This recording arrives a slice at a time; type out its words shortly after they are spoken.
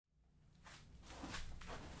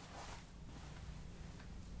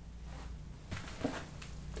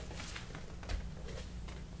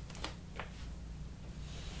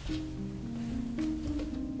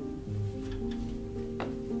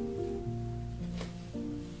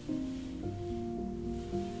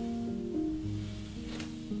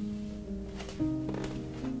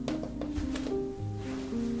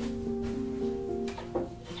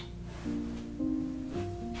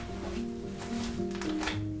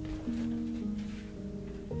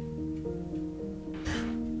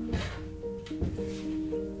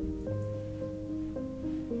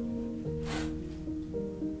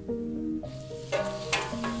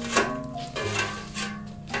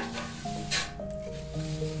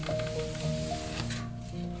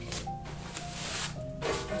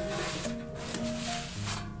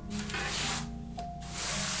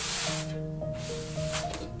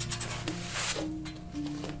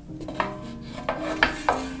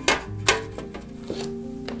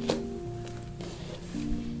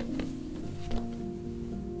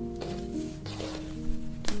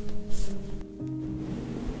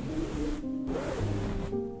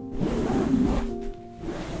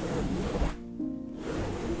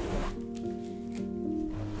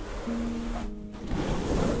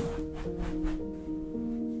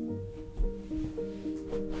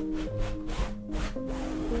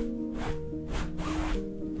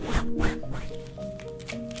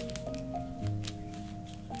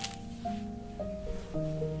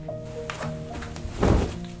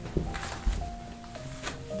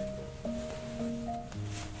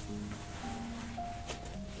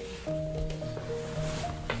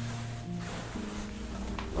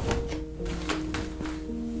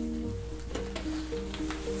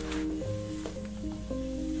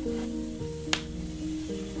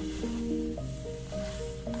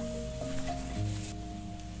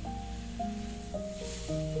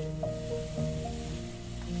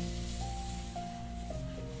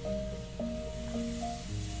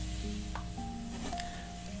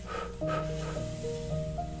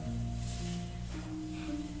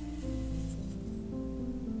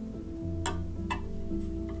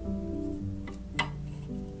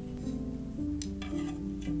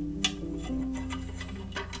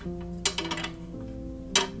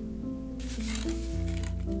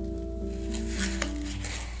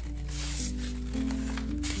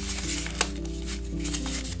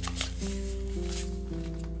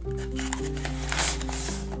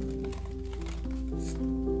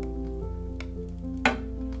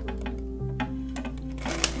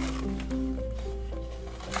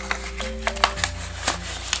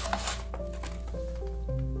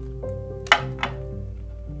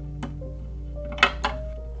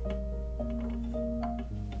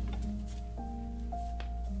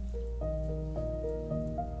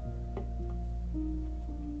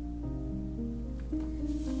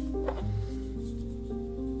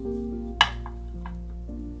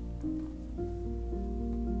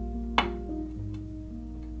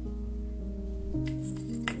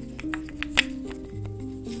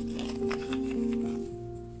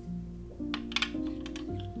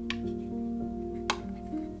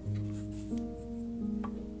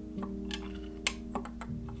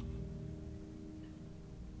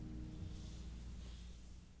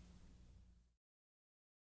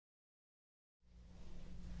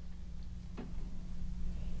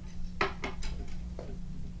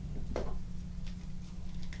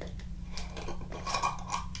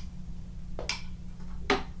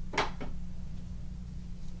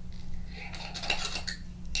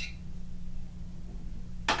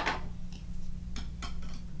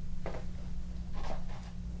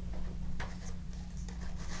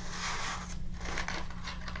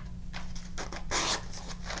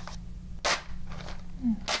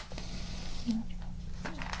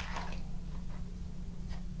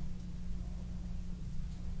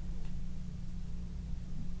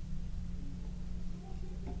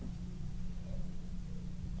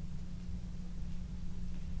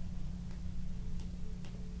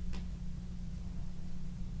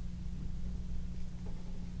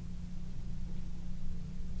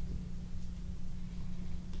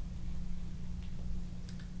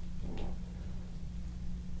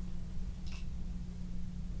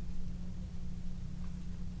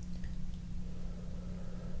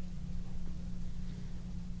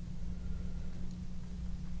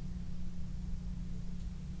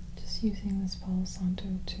Just using this Palo Santo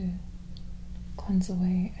to cleanse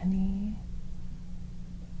away any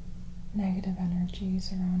negative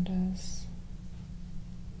energies around us.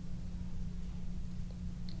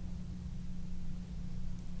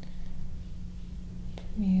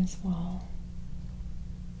 For me as well.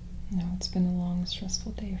 I know it's been a long,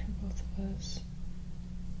 stressful day for both of us.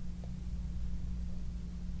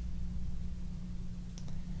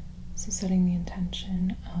 So setting the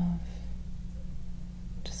intention of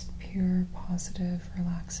just pure, positive,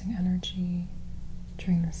 relaxing energy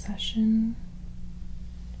during the session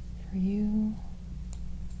for you,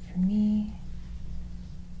 for me,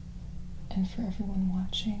 and for everyone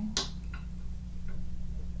watching.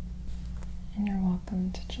 And you're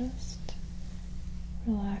welcome to just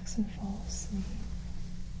relax and fall asleep.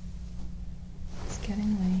 It's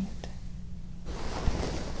getting late.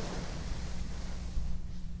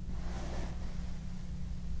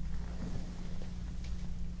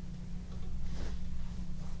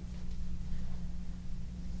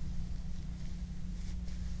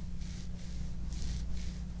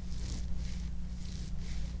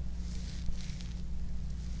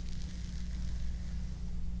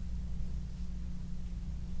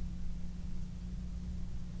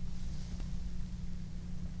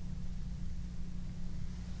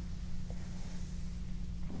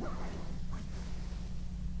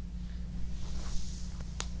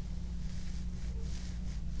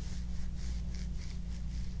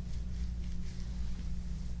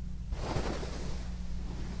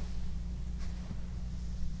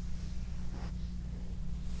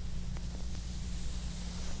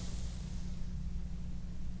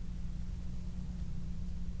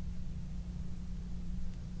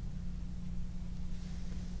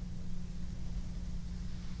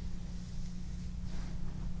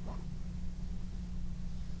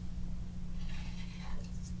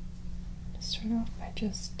 Start off by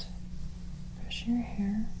just brushing your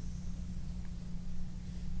hair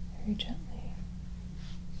very gently.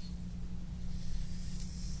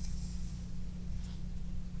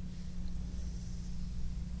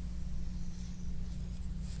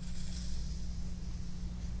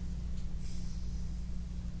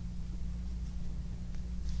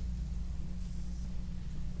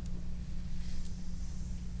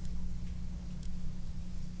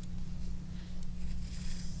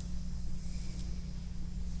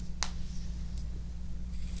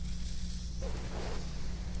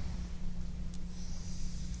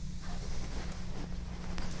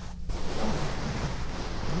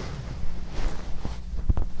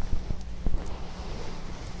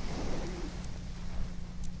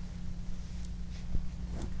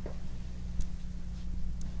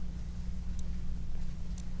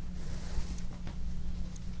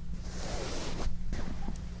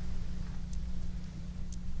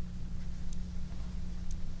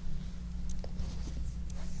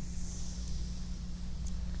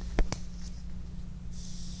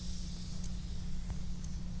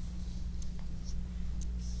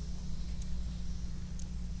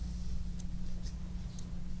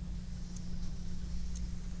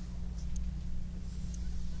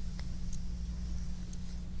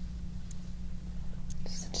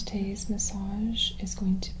 Today's massage is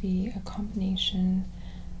going to be a combination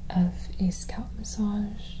of a scalp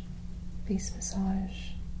massage, face massage,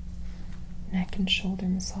 neck and shoulder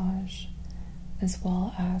massage, as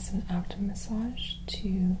well as an abdomen massage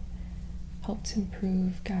to help to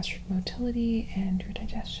improve gastric motility and your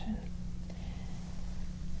digestion.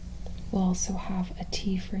 We'll also have a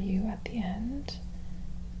tea for you at the end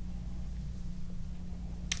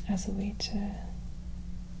as a way to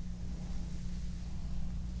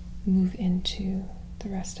move into the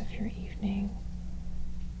rest of your evening.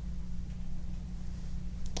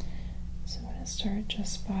 So I'm going to start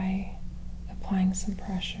just by applying some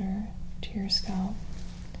pressure to your scalp.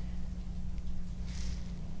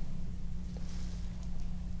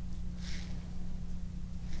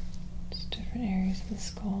 Just different areas of the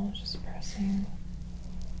skull, just pressing.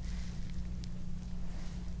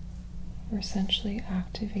 We're essentially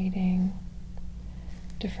activating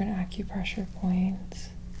different acupressure points.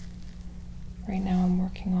 Right now I'm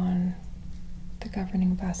working on the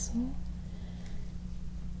governing vessel,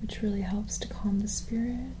 which really helps to calm the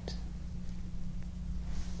spirit.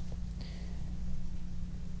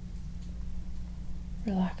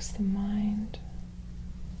 Relax the mind.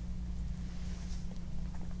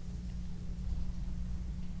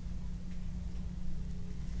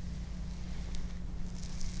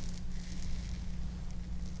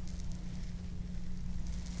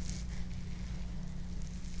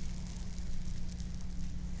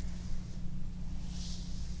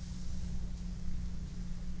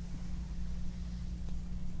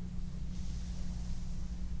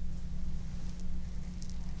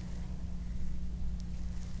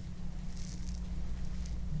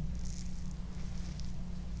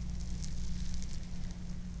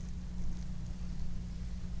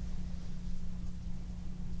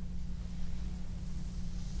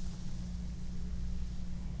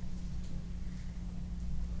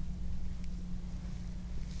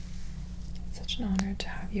 such an honor to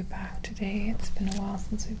have you back today. It's been a while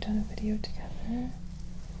since we've done a video together.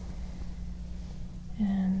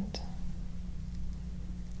 And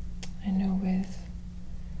I know with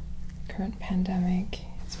the current pandemic,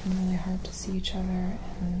 it's been really hard to see each other,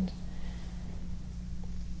 and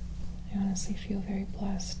I honestly feel very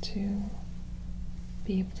blessed to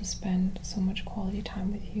be able to spend so much quality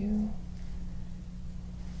time with you.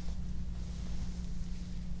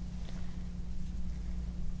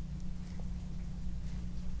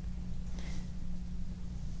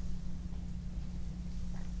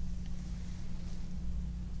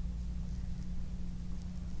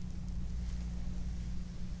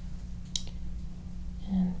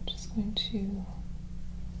 And I'm just going to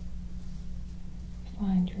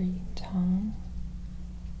find your tongue.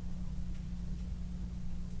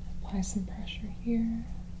 Apply some pressure here.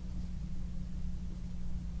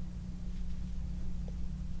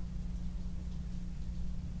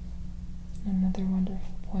 Another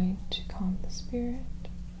wonderful point to calm the spirit.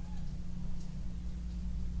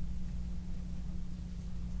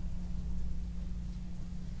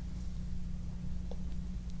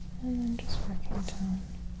 And then just working down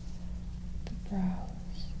the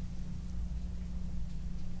brows,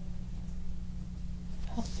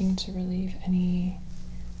 helping to relieve any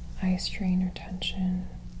eye strain or tension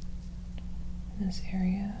in this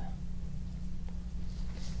area.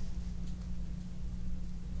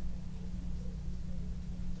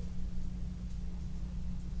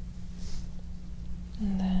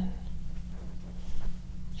 And then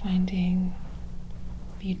finding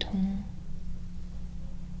patron.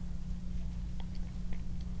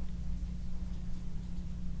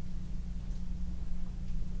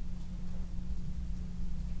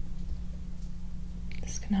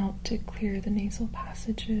 This can help to clear the nasal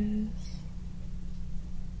passages,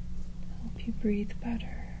 help you breathe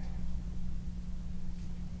better.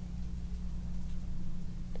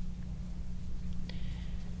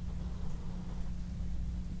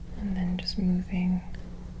 And then just moving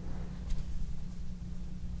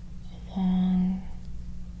along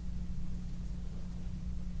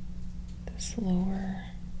this lower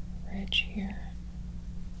ridge here,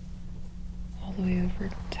 all the way over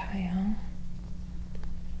to Taiyang.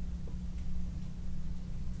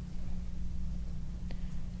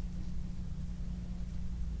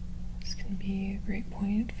 This can be a great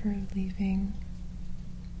point for relieving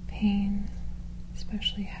pain,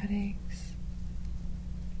 especially headaches.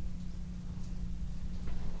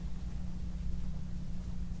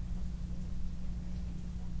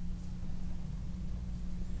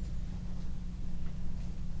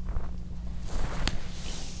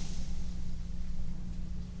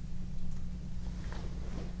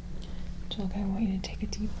 Angelica, I want you to take a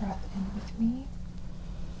deep breath in with me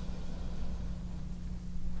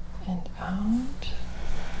and out.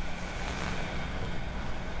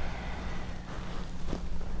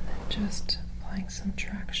 And just applying some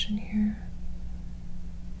traction here.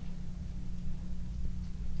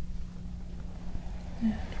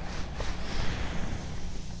 And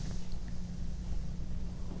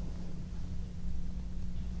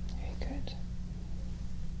very good.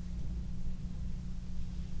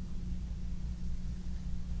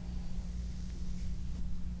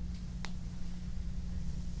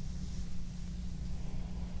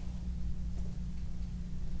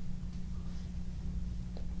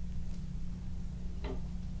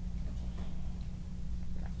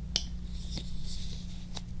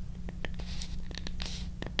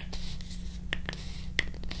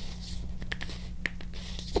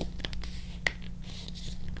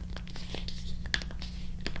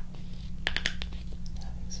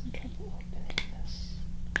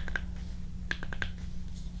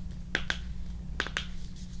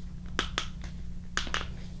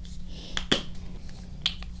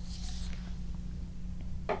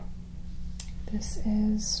 This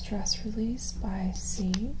is Stress Release by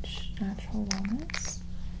Sage Natural Wellness.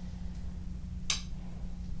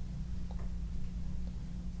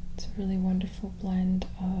 It's a really wonderful blend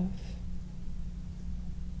of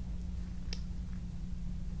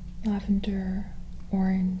lavender,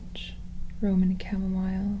 orange, Roman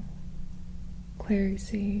chamomile, clary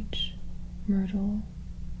sage, myrtle,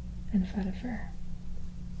 and vetiver.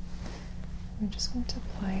 We're just going to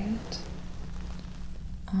apply it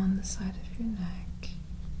on the side of your neck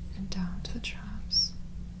and down to the traps.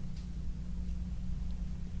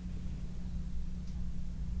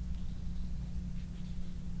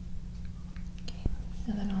 Okay,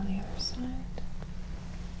 and then on the other side.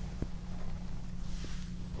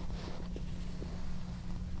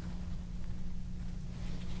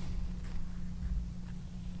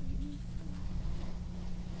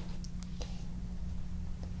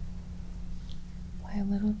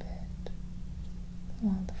 little bit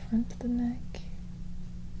along the front of the neck,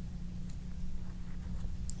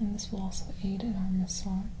 and this will also aid in our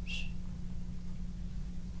massage.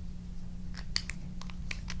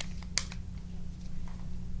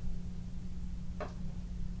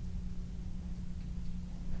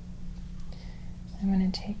 I'm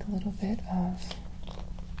going to take a little bit of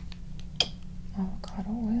avocado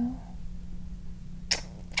oil.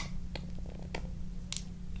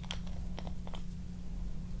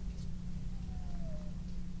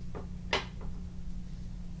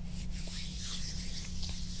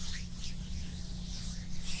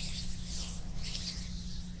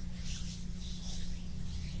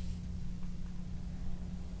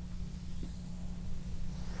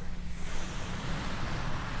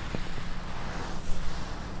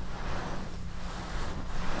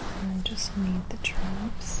 Just knead the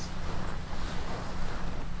drops.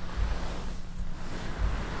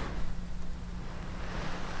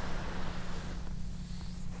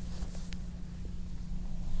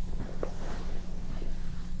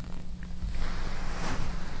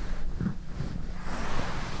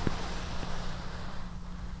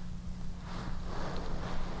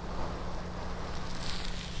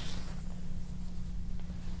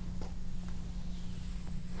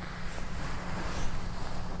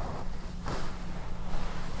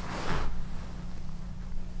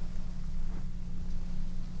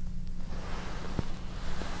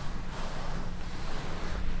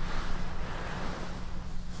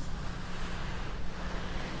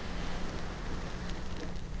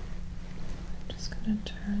 Going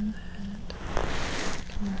to turn the head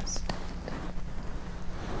and rest it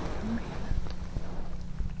overhead.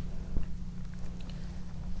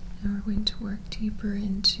 Now we're going to work deeper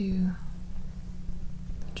into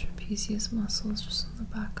the trapezius muscles just on the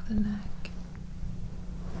back of the neck.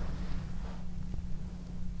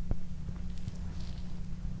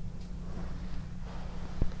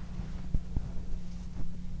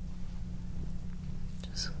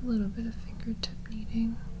 Just a little bit of fingertip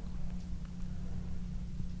kneading.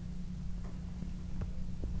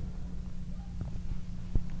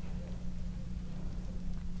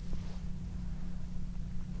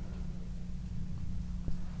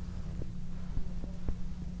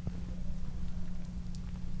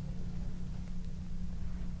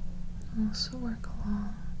 Also work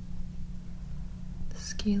along the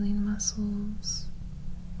scalene muscles,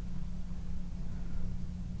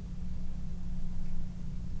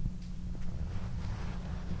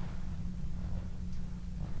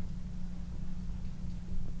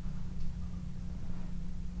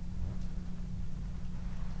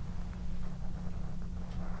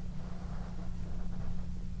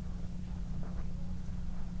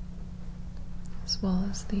 as well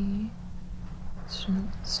as the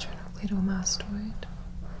sternocleidomastoid.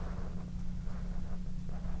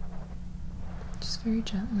 Just very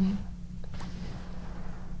gently,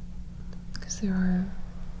 because there are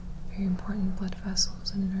very important blood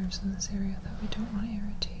vessels and nerves in this area that we don't want to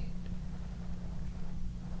irritate.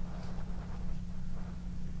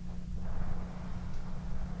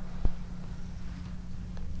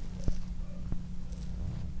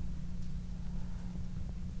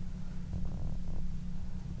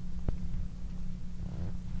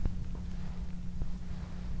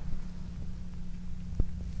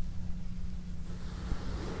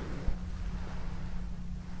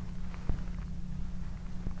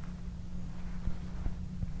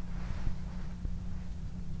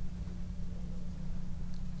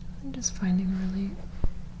 I'm just finding a really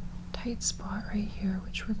tight spot right here,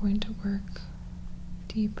 which we're going to work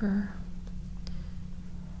deeper.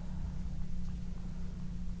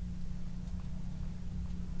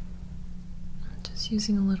 I'm just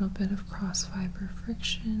using a little bit of cross fiber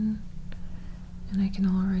friction, and I can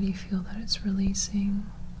already feel that it's releasing.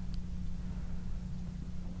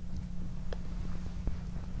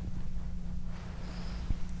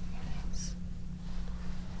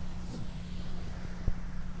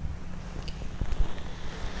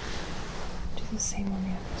 The same on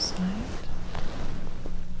the other side.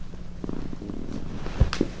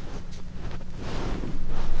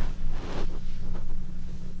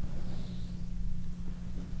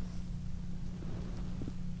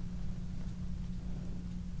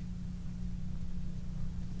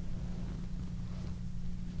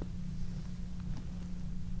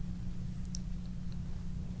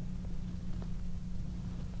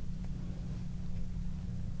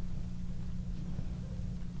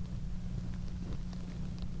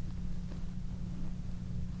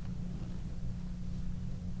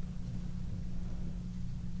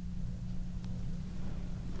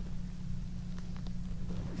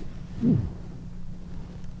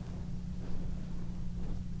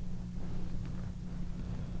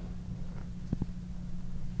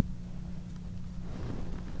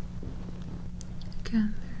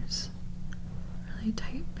 really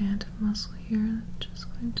tight band of muscle here. I'm just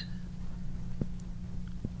going to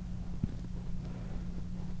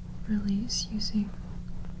release using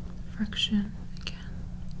friction again.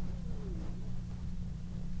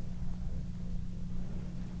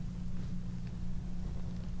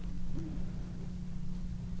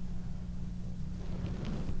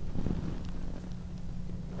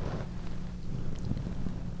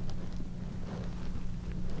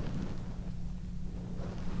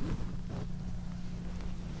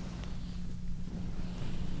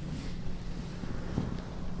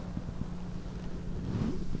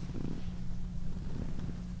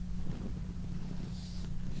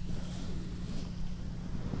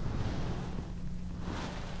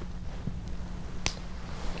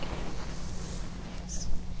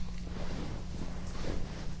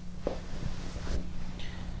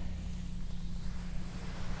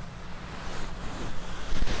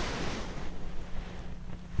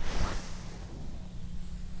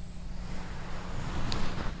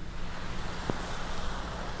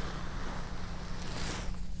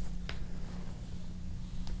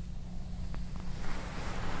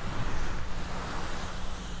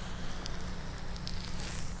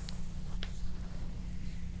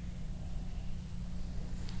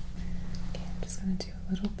 I'm going to do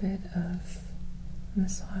a little bit of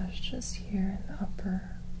massage just here in the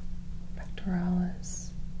upper pectoralis.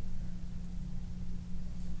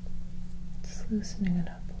 Just loosening it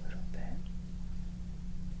up a little bit.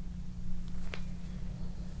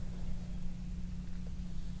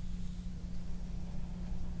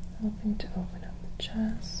 Helping to open up the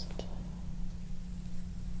chest.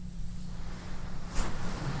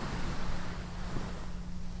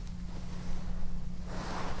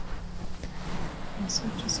 Also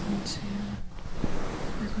just going to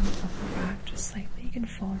work on the upper back just slightly. You can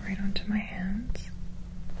fall right onto my hands.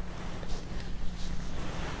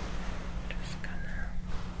 Just gonna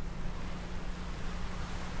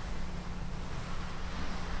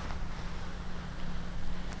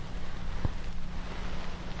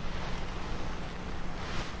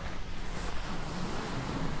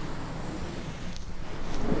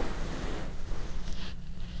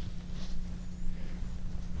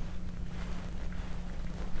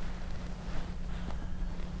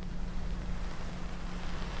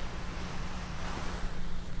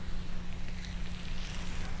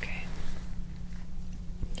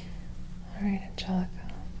Alright, Angelica.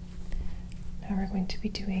 Now we're going to be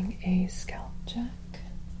doing a scalp check.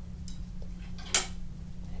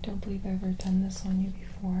 I don't believe I've ever done this on you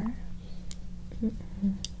before.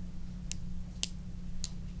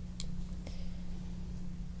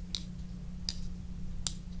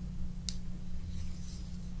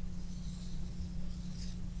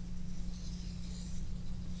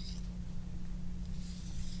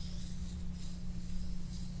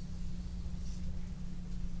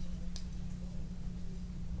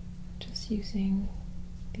 Using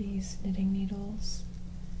these knitting needles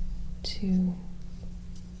to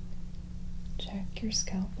check your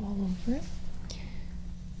scalp all over it.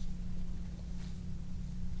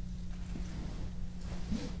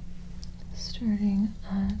 Starting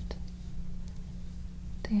at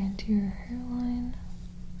the anterior hairline.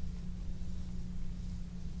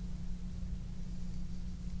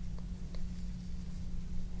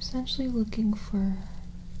 Essentially looking for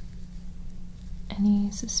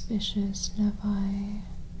any suspicious nevi,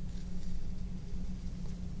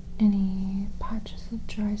 any patches of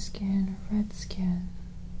dry skin or red skin,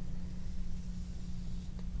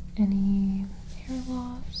 any hair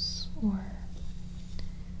loss, or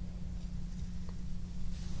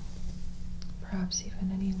perhaps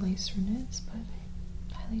even any lace or knits, but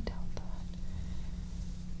I highly doubt that.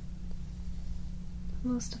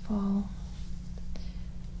 Most of all,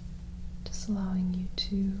 just allowing you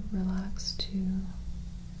to relax to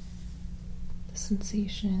the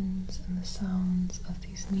sensations and the sounds of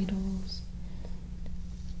these needles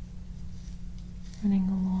running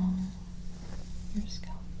along your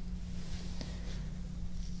scalp.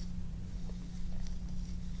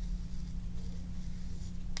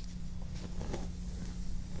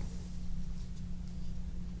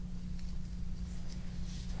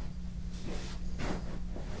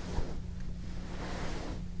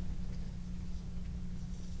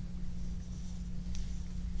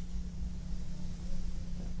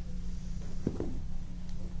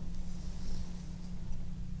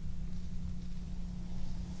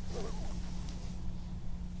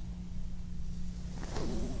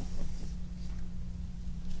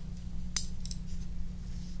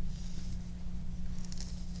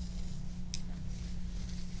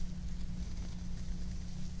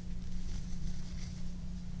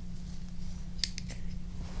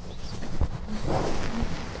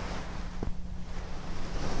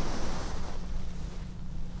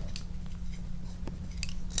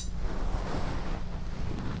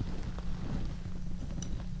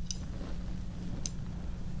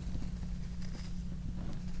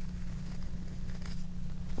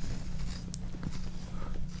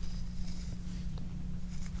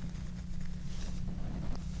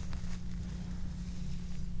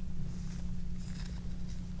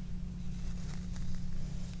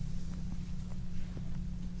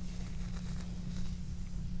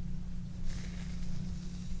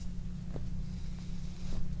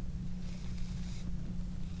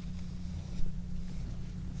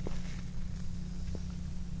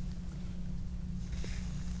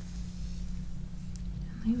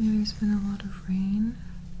 Lately there's been a lot of rain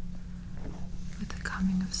with the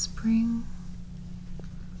coming of spring,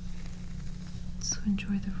 so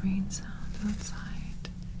enjoy the rain sound outside.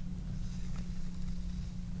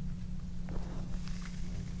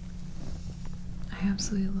 I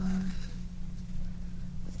absolutely love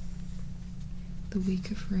the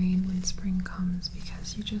week of rain when spring comes,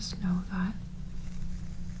 because you just know that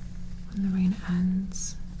when the rain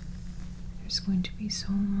ends, there's going to be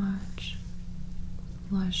so much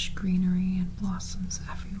lush greenery and blossoms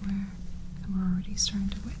everywhere, and we're already starting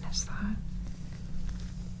to witness that.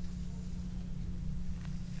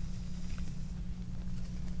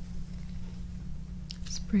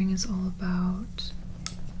 Spring is all about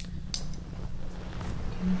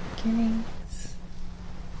new beginnings,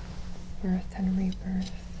 birth and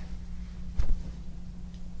rebirth.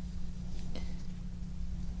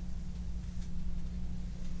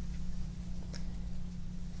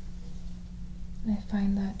 And I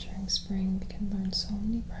find that during spring we can learn so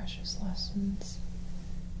many precious lessons,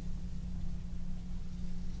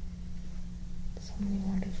 so many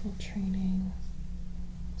wonderful training,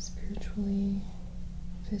 spiritually,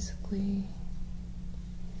 physically,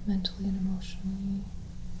 mentally and emotionally.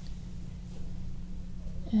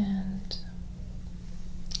 And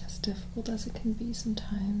as difficult as it can be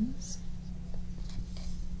sometimes,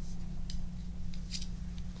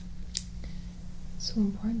 it's so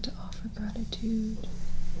important to offer gratitude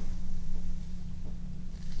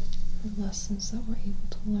for the lessons that we're able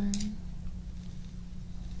to learn.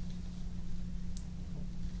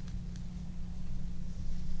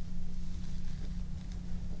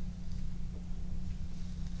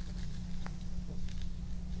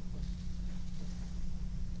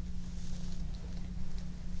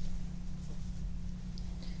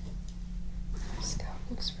 Your scalp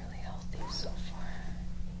looks really healthy so far.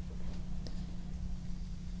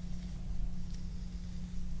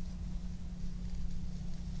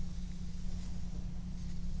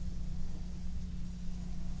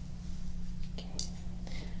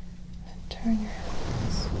 Turn your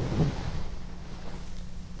hands.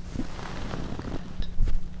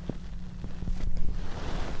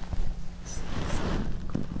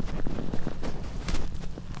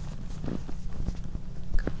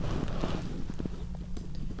 Good.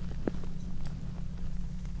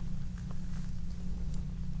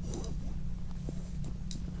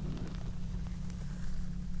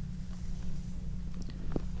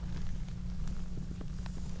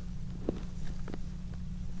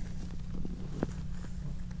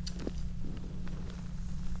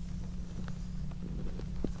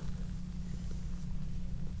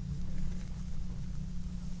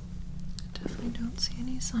 I don't see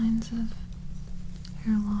any signs of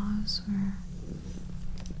hair loss or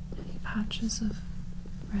any patches of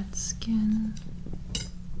red skin.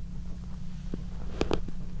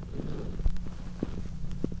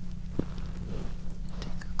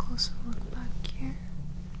 Take a closer look back here.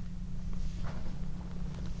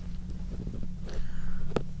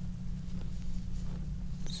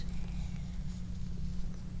 Let's see.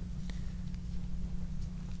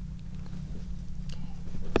 Okay,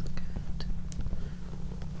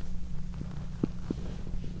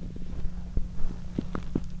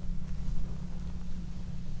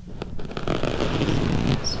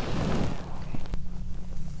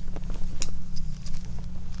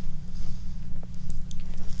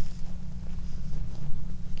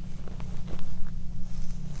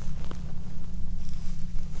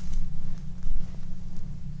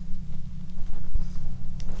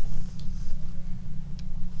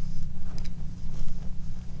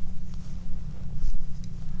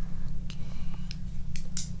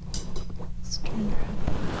 good.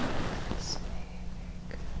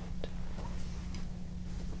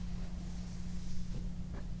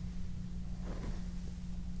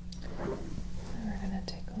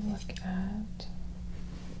 At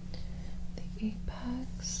the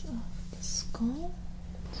apex of the skull.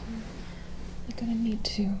 So I'm gonna need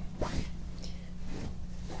to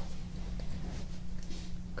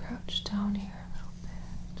crouch down here a little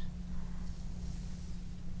bit.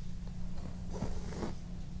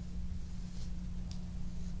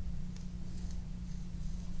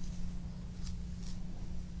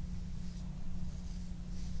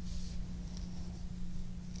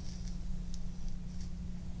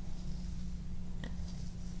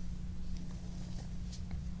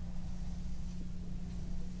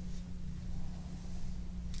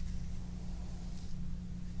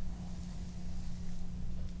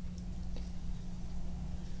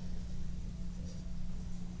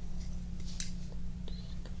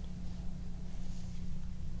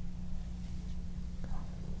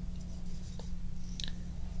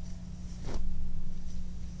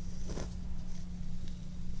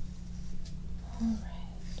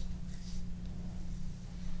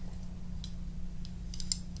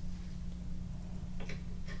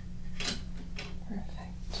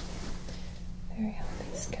 very healthy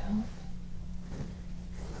scalp.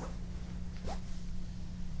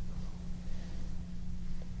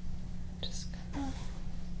 Just gonna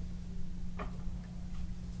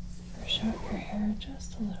brush out your hair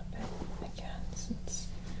just a little bit again, since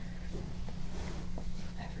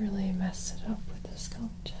I've really messed it up with the scalp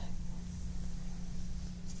check.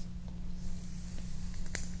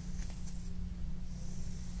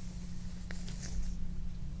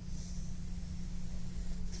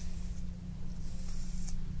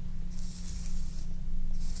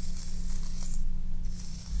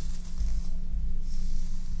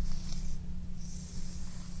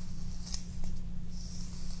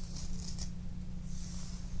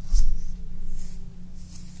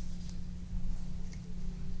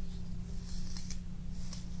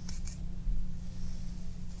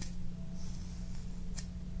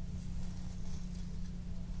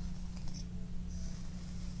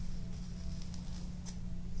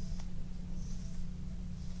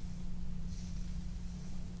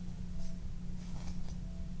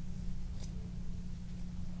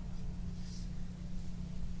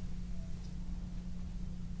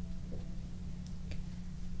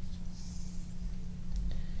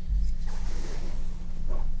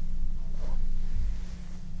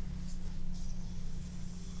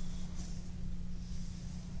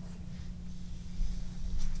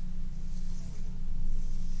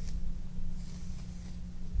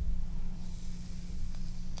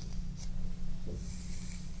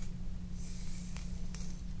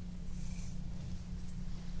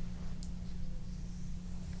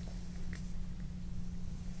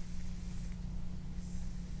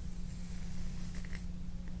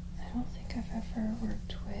 I don't think I've ever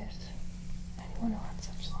worked with anyone who had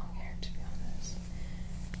such long hair, to be honest.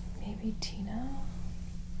 Maybe Tina,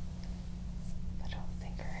 but I don't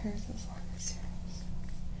think her hair is as long as yours.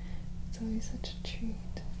 It's always such a treat.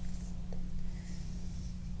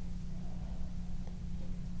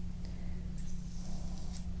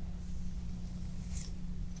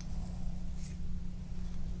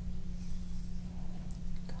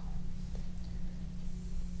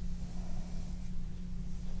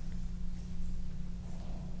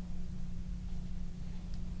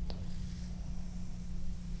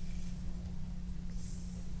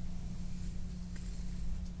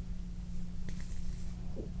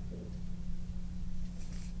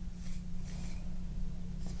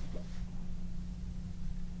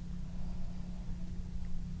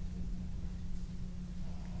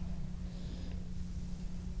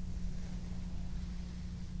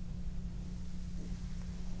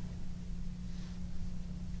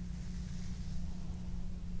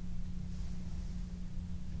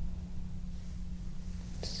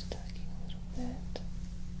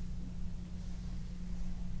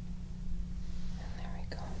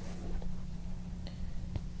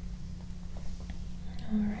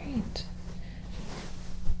 Alright,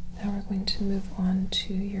 now we're going to move on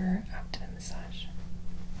to your abdomen massage.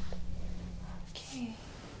 Okay.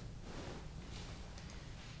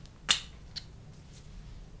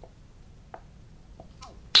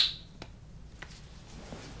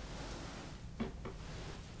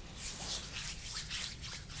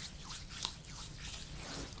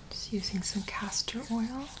 Just using some castor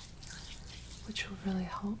oil, which will really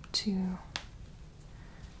help to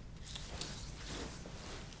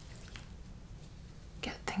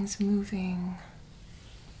get things moving.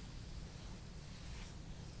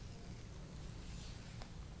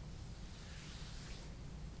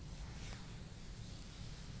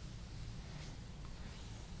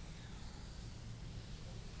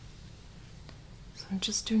 So I'm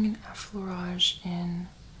just doing an effleurage in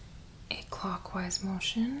a clockwise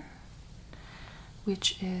motion,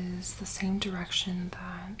 which is the same direction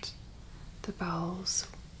that the bowels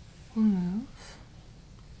will move.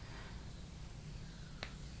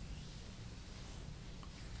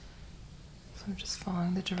 So I'm just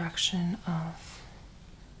following the direction of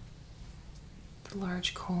the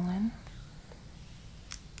large colon,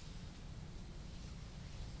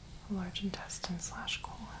 large intestine /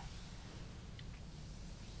 colon.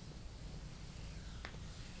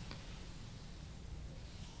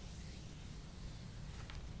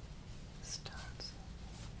 Stones.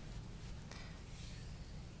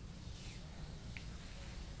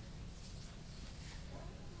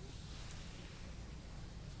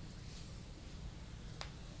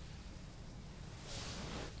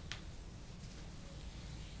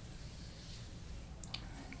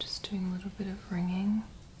 Just doing a little bit of ringing.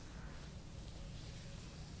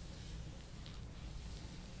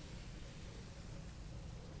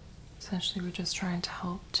 Essentially, we're just trying to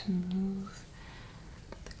help to move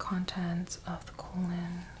the contents of the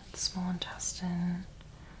colon, the small intestine,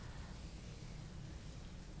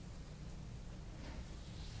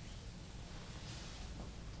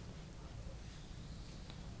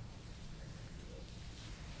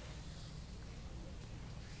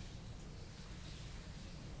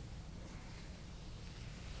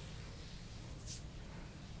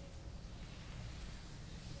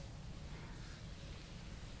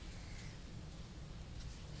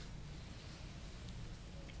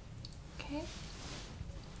 Okay.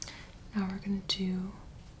 Now we're going to do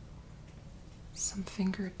some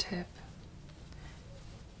fingertip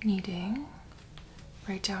kneading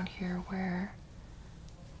right down here where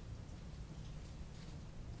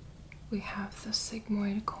we have the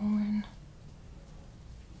sigmoid colon.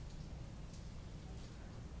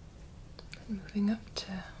 Moving up to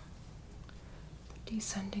the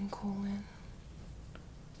descending colon.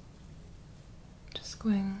 Just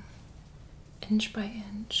going inch by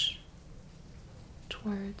inch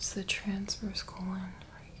towards the transverse colon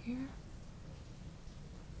right here.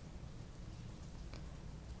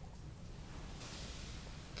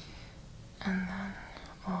 And then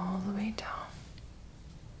all the way down.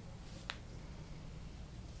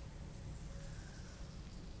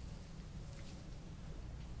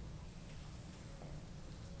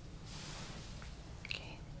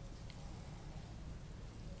 Okay.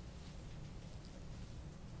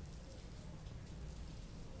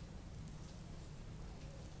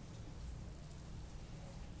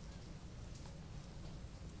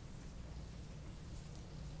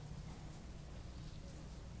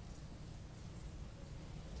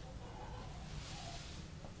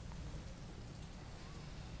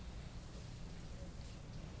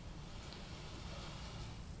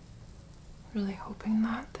 Really hoping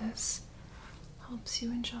that this helps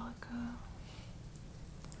you, Angelica.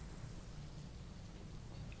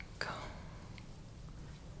 Go.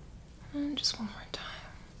 And just one more time.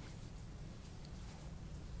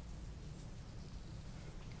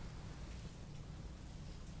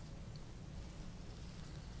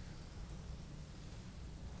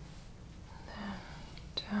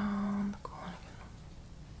 Then down the colon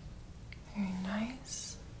again. Very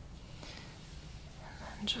nice.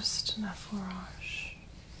 And just an effleurage.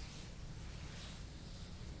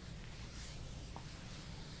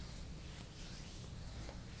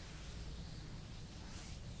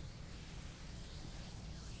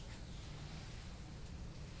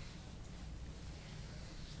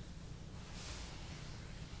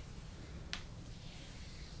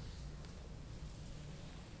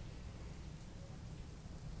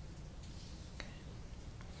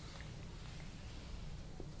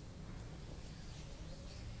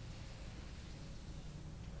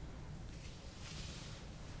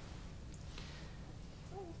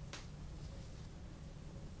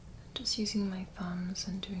 Just using my thumbs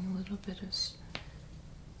and doing a little bit of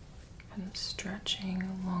kind of stretching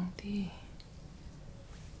along the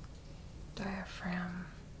diaphragm.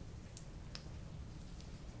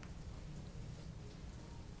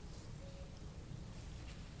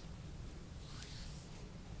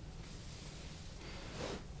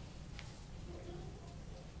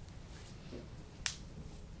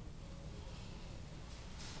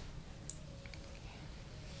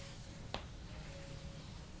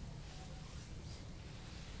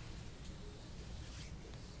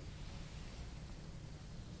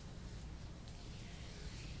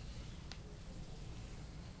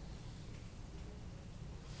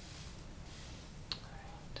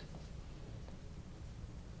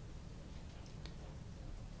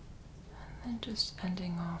 And just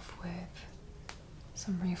ending off with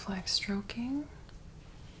some reflex stroking.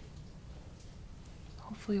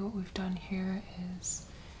 Hopefully what we've done here is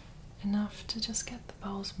enough to just get the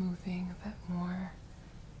bowels moving a bit more.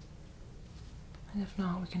 And if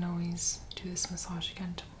not, we can always do this massage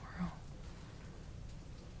again tomorrow.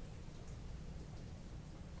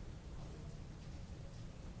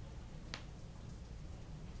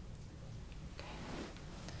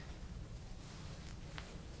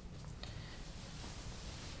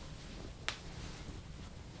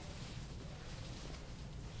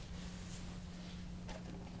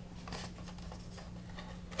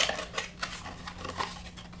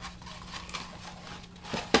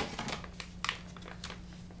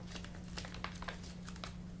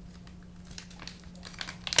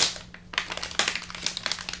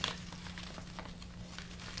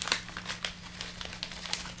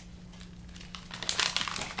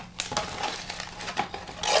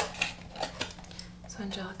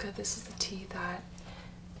 Angelica, this is the tea that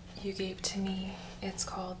you gave to me. It's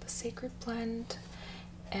called the Sacred Blend,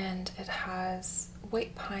 and it has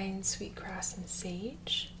white pine, sweetgrass, and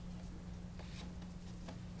sage.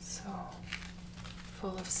 So,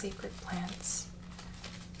 full of sacred plants.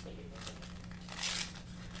 I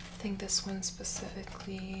think this one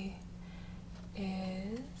specifically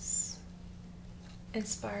is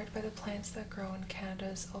inspired by the plants that grow in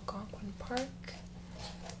Canada's Algonquin Park.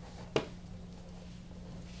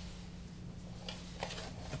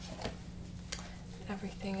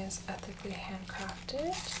 Everything is ethically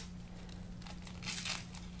handcrafted.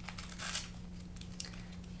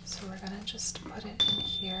 So we're gonna just just put it in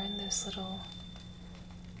here in this little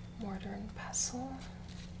mortar and pestle.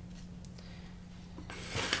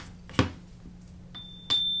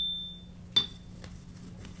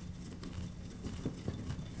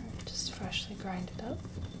 Just freshly grind it up.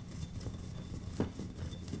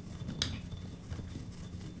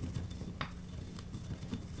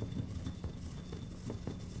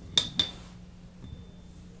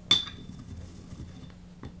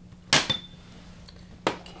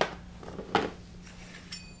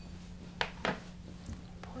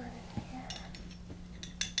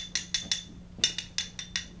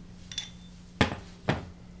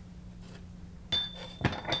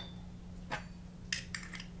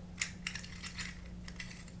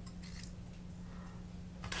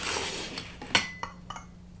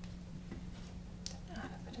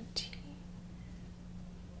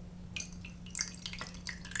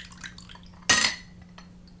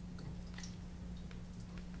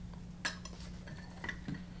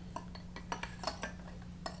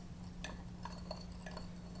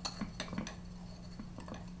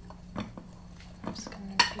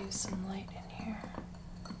 Use some light in here.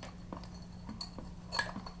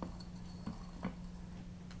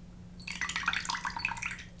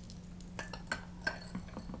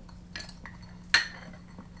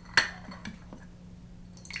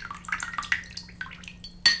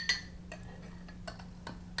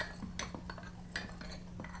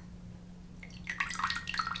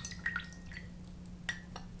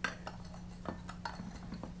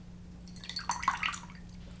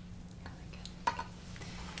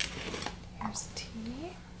 Here's the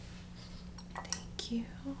tea. Thank you.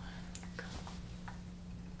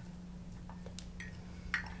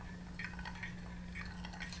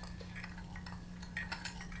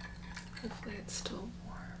 Hopefully it's still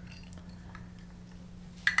warm.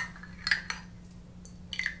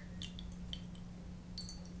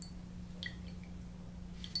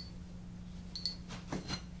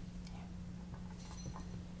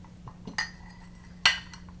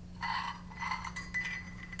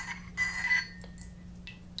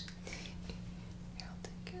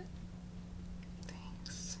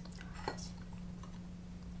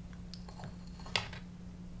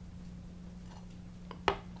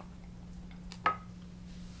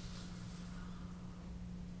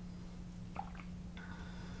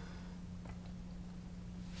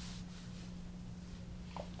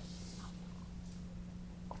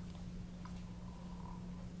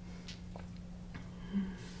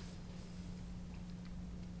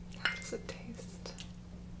 How does it taste?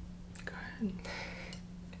 Good.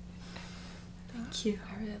 Thank you.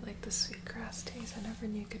 I really like the sweetgrass taste. I never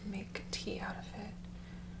knew you could make tea out of it.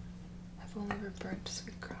 I've only ever burnt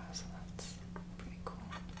sweetgrass, so that's pretty cool.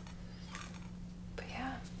 But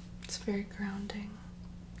yeah, it's very grounding.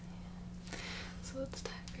 So it's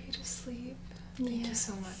time for you to sleep. Thank you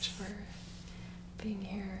so much for being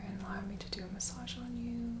here and allowing me to do a massage on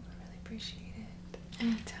you. I really appreciate it.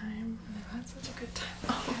 Anytime. And I've had such a good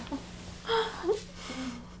time. Oh.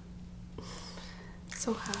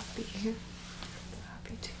 So happy.